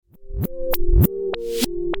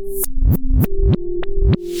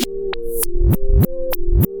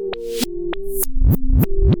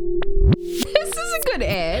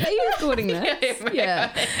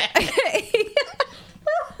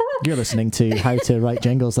You're listening to How to Write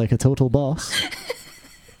Jingles Like a Total Boss.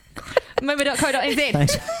 Momo.co.nz.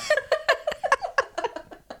 Thanks.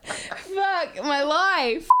 Fuck my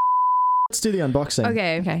life. Let's do the unboxing.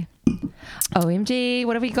 Okay. OMG,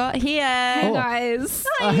 what have we got here? Oh. Guys.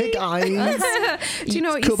 Hey guys. Do you know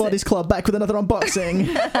what Cool you said? Bodies Club back with another unboxing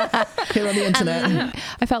here on the internet.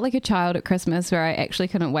 I felt like a child at Christmas where I actually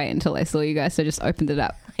couldn't wait until I saw you guys, so I just opened it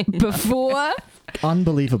up before.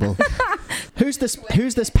 Unbelievable. Who's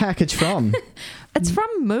this package from? It's from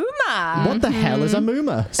Mooma. What the hell is a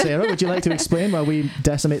Mooma? Sarah, would you like to explain while we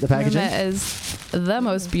decimate the packaging? Mooma is the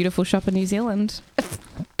most beautiful shop in New Zealand.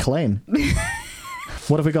 Claim.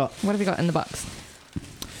 What have we got? What have we got in the box?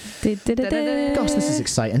 Gosh, this is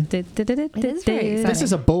exciting. It is very exciting. This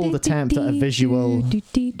is a bold attempt at a visual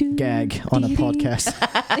gag on a podcast.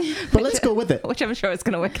 But let's go with it. Which I'm sure is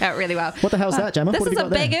going to work out really well. What the hell's that, Gemma? This What have is you a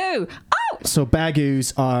got there? bagoo. Oh! So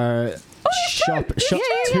bagoos are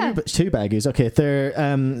two bagoos. Okay,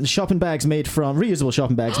 they're shopping bags made from reusable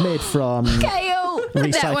shopping bags made from Kale. That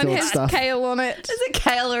one recycled has stuff. kale on it. Is it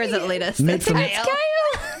kale or is it lettuce? Made from Kale.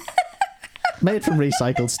 made from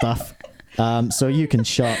recycled stuff. So you can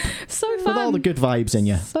shop So with fun. all the good vibes in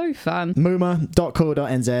you. So fun.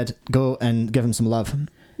 Mooma.co.nz. Go and give them some love.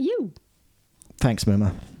 You. Thanks,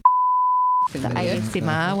 Mooma. The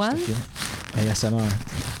ASMR one. ASMR.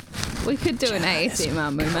 We could do an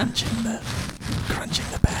ASMR, Mooma. Crunching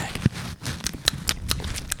the bag.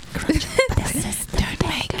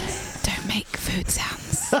 Don't make food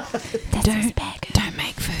sounds. Don't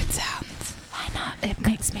make food sounds. Why not? It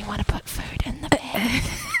makes me want to put food in the bag.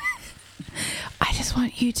 I just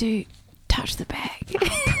want you to touch the bag.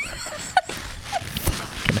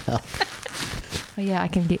 Oh yeah, I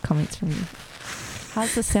can get comments from you.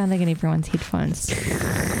 How's this sounding in everyone's headphones?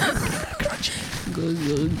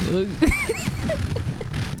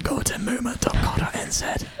 Go to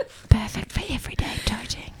mooma.co.nz. Perfect for everyday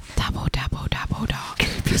toting. Double dog.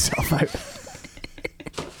 Keep yourself out.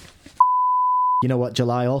 You know what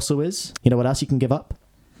July also is? You know what else you can give up?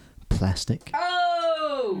 Plastic.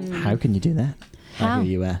 Oh! How can you do that? I How?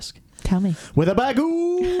 hear you ask. Tell me. With a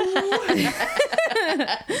bagoo!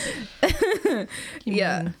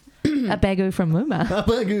 Yeah. A bagoo from Mooma. A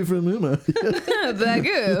bagoo from Mooma.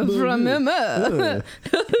 Bagoo from Mooma.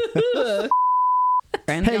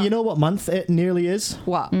 Hey, you know what month it nearly is?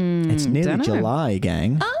 What? It's nearly July,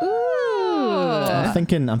 gang. Oh! I'm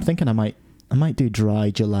thinking I might do dry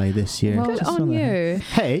July this year. Well, Just good on wanna- you.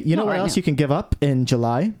 Hey, you know Not what right else now. you can give up in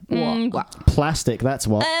July? What? Plastic, that's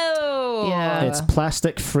what. Oh! Yeah. It's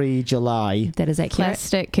plastic-free July. That is accurate.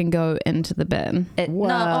 Plastic can go into the bin. Well,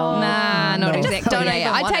 Nah, not no. exactly. Don't even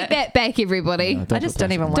I want take it. that back, everybody. No, I just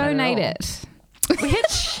don't even want Donate it. it.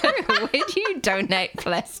 Where do you donate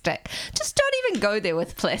plastic? Just don't even go there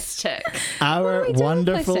with plastic. Our do with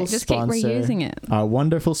wonderful plastic? Just keep sponsor, reusing it. our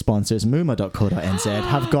wonderful sponsors, mooma.co.nz,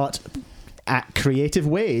 have got creative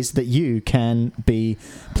ways that you can be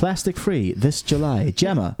plastic-free this July.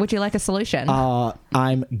 Gemma, Would you like a solution?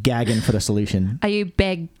 I'm gagging for a solution. Are you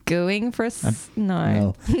bagooing for us?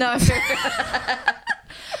 No. No.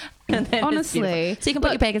 And that is Honestly. beautiful. So you can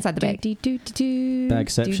put your bag inside the bag. Bag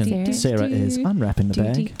section. Sarah is unwrapping the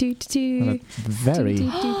bag. What a very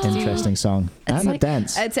interesting song. And a like-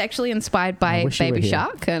 dance. It's actually inspired by wish you were Baby here.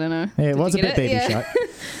 Shark. I don't know. Hey, it Did was a you get bit Baby Yeah. Shark.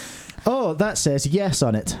 Oh, that says yes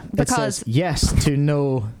on it. It Because- says yes to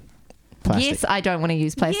no plastic. Yes, I don't want to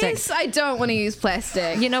use plastic. Yes, I don't want to use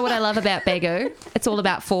plastic. You know what I love about bagoo? It's all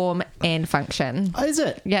about form and function. Oh, is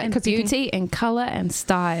it? Yeah, And because you can beauty and colour and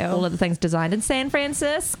style. all of the things designed in San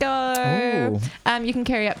Francisco. Oh. You can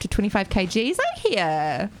carry up to 25 kgs out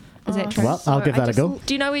here. Is that true? Well, I'll give that a go.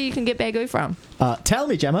 Do you know where you can get bagoo from? Tell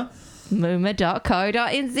me, Gemma.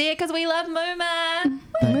 Mooma.co.nz because we love Mooma.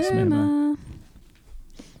 Thanks, Mooma.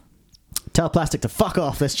 Tell plastic to fuck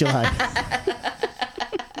off this July.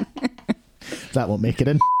 That won't make it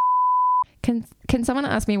in. Can someone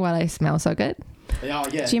ask me why I smell so good? Oh,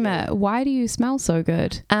 yeah. Gemma, why do you smell so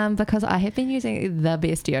good? Because I have been using the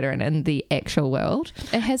best deodorant in the actual world.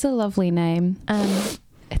 It has a lovely name.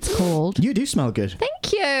 It's called... You do smell good.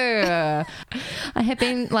 Thank you. I have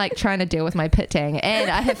been trying to deal with my pit tang, and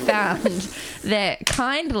I have found that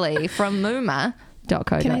Kindly from Mooma.co.nz.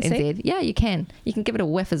 Can I see? Yeah, you can. You can give it a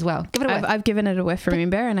whiff as well. Give it a whiff. I've given it a whiff,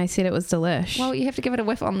 remember? And I said it was delish. Well, you have to give it a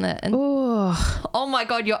whiff on the... Oh, my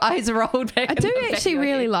God, your eyes rolled back. I do actually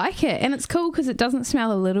really like it. And it's cool because it doesn't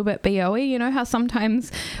smell a little bit BO-y. You know how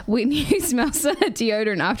sometimes when you smell some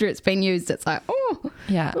deodorant after it's been used, it's like, oh.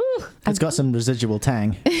 Yeah. Ooh. It's got some residual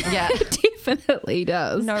tang. Yeah. It definitely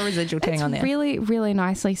does. No residual tang It's on there. really, really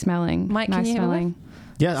nicely smelling. Mike, nice can you have a smelling.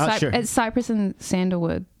 Yeah, sure. It's cypress and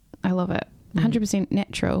sandalwood. I love it. 100%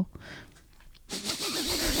 natural.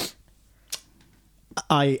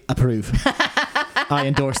 I approve. I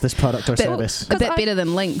endorse this product or service. A bit better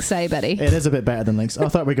than Lynx, eh, buddy? It is a bit better than Lynx. I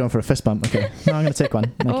thought we were going for a fist bump. Okay. No, I'm going to take one.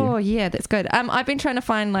 Thank Oh you. yeah, that's good. I've been trying to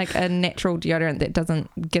find like a natural deodorant that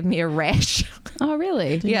doesn't give me a rash. Oh,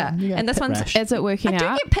 really? Yeah, You get and this pit one's rash. Is it working I do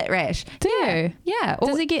out? get pit rash. Do yeah. you? Yeah.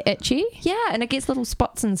 Does it get itchy? Yeah, and it gets little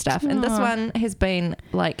spots and stuff. And this Aw. one has been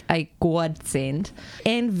like a godsend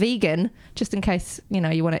and vegan, just in case you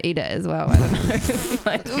want to eat it as well. I don't know.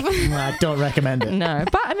 Like, I don't recommend it. no,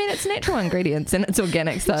 but I mean it's natural ingredients and it's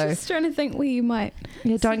organic, so Just trying to think where you might.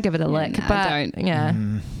 yeah, don't give it a lick. nah, but don't. yeah.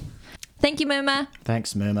 Thank you, Muma.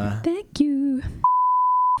 Thanks, Muma. Thank you.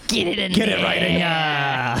 Get it in Get there. it right in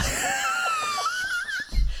ya.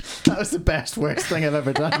 That was the best, worst thing I've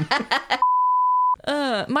ever done.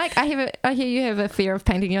 Mike, I hear you have a fear of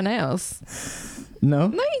painting your nails. No?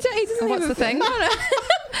 No, you don't. He doesn't What's have the thing? No.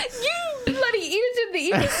 You bloody edited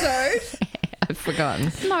the episode. I've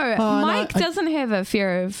forgotten. No, no, Mike doesn't have a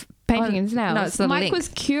fear of painting his nails. no, it's the Mike length. was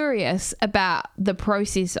curious about the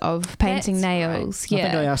process of painting That's nails. I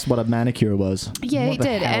think I Yeah. asked what a manicure was. Yeah, What he the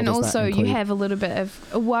did. hell And does that also, you include? have a little bit of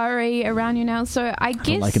a worry around your nails. So I I guess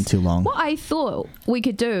don't like them too long. what I thought we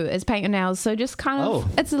could do is paint your nails. So just kind of, Oh.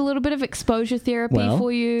 it's a little bit of exposure therapy Well.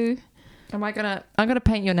 for you. I'm gonna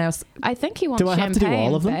paint your nails. I think he wants Do I have champagne, to do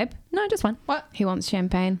all of them? babe. No, just one. What? He wants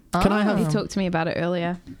champagne. Can I have- He Oh. talked to me about it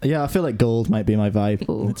earlier. Yeah, I feel like gold might be my vibe.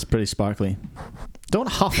 Ooh. It's pretty sparkly. Don't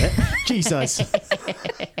huff it. Jesus.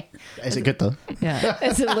 Is it good though? Yeah.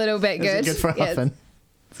 It's a little bit Is good. it good for Yeah, huffing?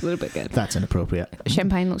 it's a little bit good. That's inappropriate.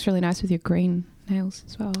 Champagne looks really nice with your green nails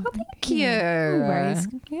as well. Thank you. No worries.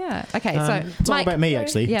 Yeah. Okay. It's So all Mike, about me,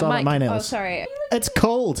 actually. Yeah, it's all Mike. about my Oh, nails. sorry. It's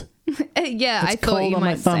cold. Yeah, It's I thought cold you on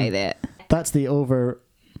my might say thumb. that. That's the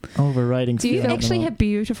overriding Do you feeling. You at the actually moment. have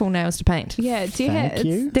beautiful nails to paint. Yeah, do you Thank have?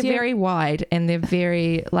 you. They're very wide and they're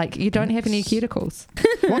very like you don't have any cuticles.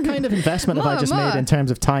 What kind of investment have I just More. made in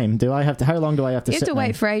terms of time? Do I have to? How long do I have to You have sit to now?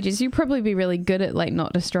 wait for ages. You'd probably be really good at like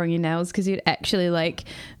not destroying your nails because you'd actually like,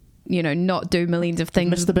 not do millions of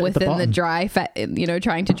things Missed the bit at the within the bottom. dry fat.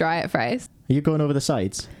 Trying to dry it first. Are you going over the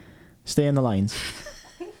sides? Stay in the lines.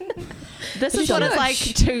 This is what it's like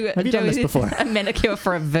to Have you done this before? a manicure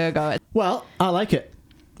for a Virgo. Well, I like it.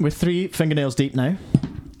 We're 3 fingernails deep now.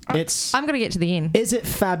 It's. I'm gonna get to the end. Is it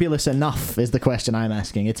fabulous enough? Is the question I'm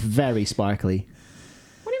asking. It's very sparkly.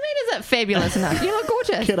 What do you mean? Is it fabulous enough? You look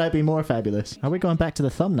gorgeous. Could I be more fabulous? Are we going back to the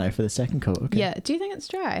thumb now for the second coat? Okay. Yeah. Do you think it's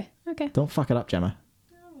dry? Okay. Don't fuck it up, Gemma.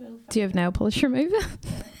 Do you have nail polish remover?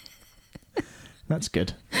 That's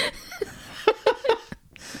good.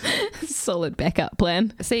 Solid backup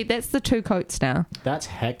plan. See, that's the 2 coats now. That's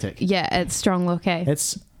hectic. Yeah, it's strong look. Eh?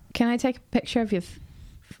 It's. Can I take a picture of your?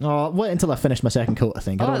 Oh, wait until I finish my second coat. I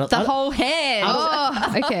think. I don't Oh, wanna- the I- whole hand.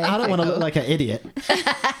 Oh, okay. I don't want to look like an idiot.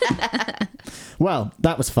 Well,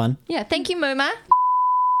 that was fun. Yeah. Thank you, Muma.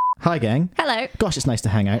 Hi, gang. Hello. Gosh, it's nice to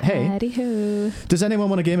hang out. Hey, Howdy ho. does anyone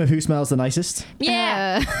want a game of who smells the nicest?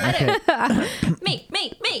 Yeah. Okay. Me.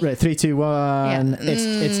 Right, 3, 2, 1.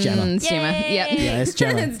 It's Gemma. It's Gemma. Yay. Yep. Yeah, it's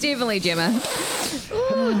Gemma. It's definitely Gemma.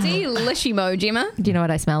 Ooh, delishimo, Gemma. Do you know what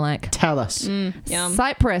I smell like? Tell us. Yum.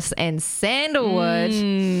 Cypress and sandalwood.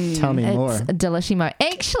 Tell me more. It's delishimo.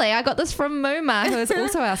 Actually, I got this from Muma, who is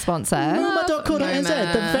also our sponsor.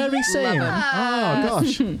 Muma.co.nz, the very same. Love Oh,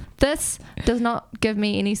 gosh. This does not give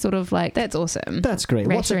me any sort of like. That's awesome. That's great.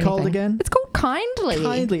 rash What's or it called anything. again? It's called Kindly.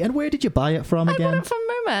 Kindly. And where did you buy it from I bought again? it from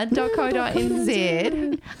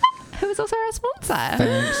Muma.co.nz, who is also our sponsor.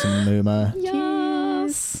 Thanks, Muma.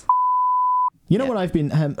 Yes. You know what I've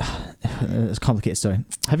been... it's a complicated story.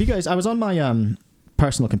 Have you guys... I was on my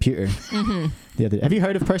personal computer the other day. Have you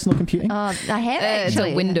heard of personal computing? I have It's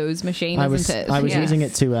actually. a Windows machine, I isn't was it? I was Yeah. using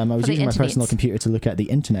it to I was For the using my personal internet. computer to look at the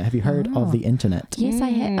internet. Have you heard of the internet? Yes, I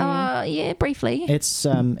have. Yeah, briefly.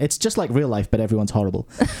 It's just like real life, but everyone's horrible.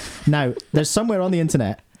 Now, there's somewhere on the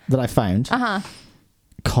internet that I found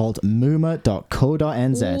called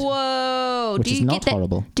muma.co.nz, Whoa. which do is you not get that?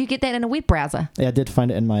 horrible. Do you get that in a web browser? Yeah, I did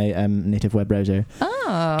find it in my native web browser.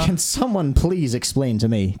 Oh. Can someone please explain to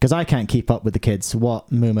me, because I can't keep up with the kids, what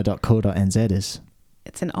muma.co.nz is?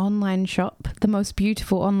 It's an online shop, the most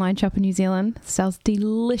beautiful online shop in New Zealand. Sells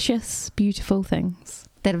delicious, beautiful things.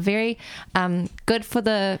 That are very good for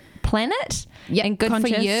the planet and good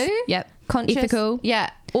Conscious. for you. Yep. Conscious. Ethical.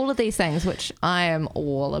 Yeah. All of these things, which I am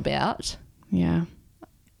all about. Yeah.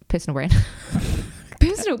 Personal brand.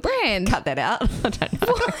 Personal brand. Cut that out. I don't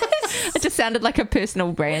know. It just sounded like a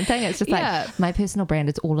personal brand thing. It's just Yeah. like my personal brand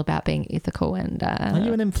is all about being ethical and. Are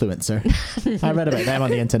you an influencer? I read about them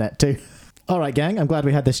on the internet too. All right, gang. I'm glad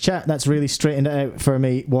we had this chat. That's really straightened it out for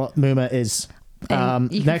me what Mooma is.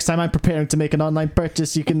 Next time I'm preparing to make an online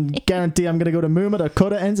purchase, you can guarantee I'm going to go to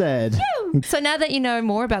mooma.co.nz. So now that you know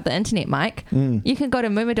more about the internet, Mike, you can go to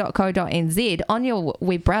mooma.co.nz on your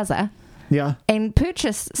web browser. Yeah. And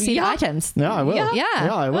purchase said items. Yeah, I will. Yeah.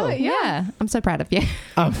 I will. Oh, Yeah. I'm so proud of you.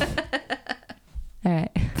 Um, All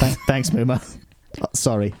right. Thanks, Mooma. Oh,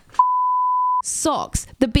 sorry. Socks,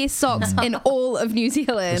 the best socks in all of New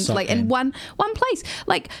Zealand, sock like in game. one place.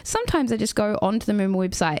 Like sometimes I just go onto the Mooma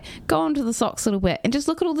website, go onto the socks a little bit, and just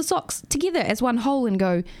look at all the socks together as one whole and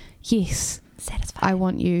go, yes, Satisfied. I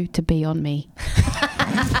want you to be on me.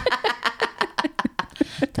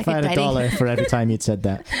 If I had $1 for every time you'd said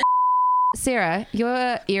that. Sarah,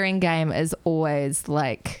 your earring game is always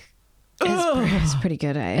like... It's pretty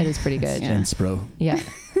good, eh? It is pretty good. Yeah. Inspro. Yeah.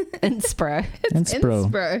 Inspro.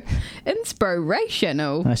 Inspro.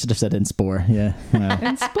 Inspirational. I should have said inspore. Yeah. Well,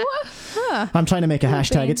 Inspore? Huh. I'm trying to make a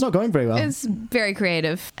hashtag. It's not going very well. It's very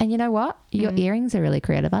creative. And you know what? Your earrings are really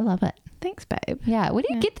creative. I love it. Thanks, babe. Yeah. Where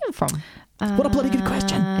do you get them from? What a bloody good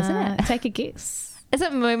question. Isn't it? Take a guess. Is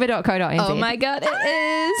it mooma.co.nz? Oh my god,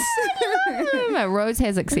 it is. Rose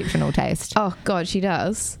has exceptional taste Oh god, she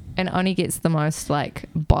does. and only gets the most like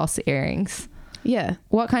boss earrings. Yeah.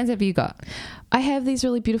 What kinds have you got? I have these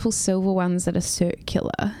really beautiful silver ones that are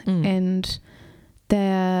circular and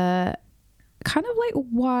they're kind of like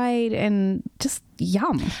wide and just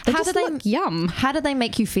yum. They How just do they- look yum. How do they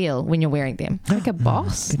make you feel when you're wearing them? Like a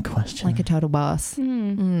boss. Good question. Like a total boss.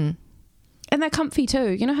 And they're comfy too.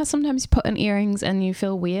 You know how sometimes you put in earrings and you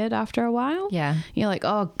feel weird after a while? Yeah. You're like,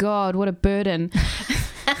 oh God, what a burden.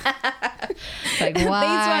 Like, These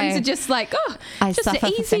why? ones are just like, oh, I just suffer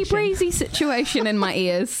an for easy fashion. breezy situation in my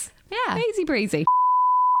ears. Yeah. Easy breezy.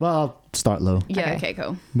 Well, I'll start low. Yeah, Okay. okay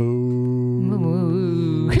cool.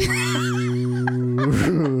 Moo.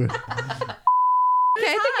 Okay,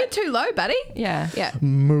 I think you're too low, buddy. Yeah. Yeah.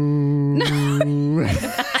 Moo.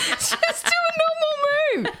 Just do a normal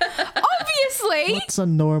move. Obviously. What's a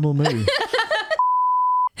normal move?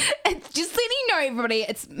 Just letting you know, everybody,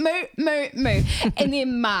 it's moo, moo, moo. And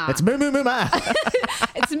then ma. It's moo moo moo ma.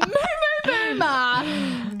 It's moo, moo, moo, ma.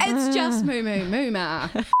 It's just moo, moo, moo, ma.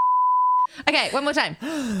 Okay, one more time.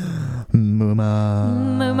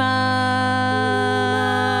 Mooma.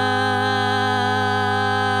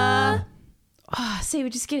 Mooma. Oh, see, we're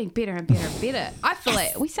just getting better and better and better. I feel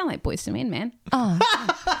like we sound like Boys to Men, man. Oh.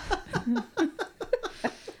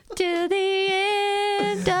 To the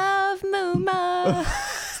end of Mooma.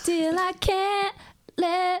 Still I can't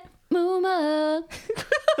let Mooma.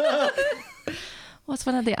 What's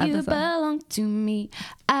one of the You others? belong to me.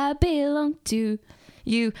 I belong to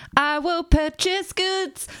You. I will purchase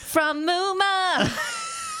goods from Mooma.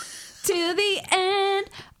 to the end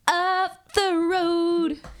of the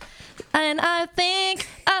road. And I think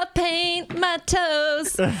I'll paint my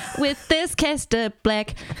toes with this castor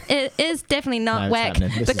black. It is definitely Now not it's whack happening.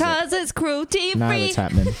 This is because it's cruelty Now free. it's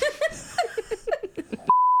happening.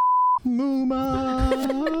 Mooma.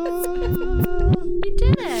 You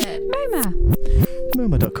did it. Mooma.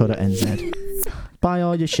 Mooma.co.nz. Buy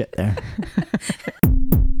all your shit there.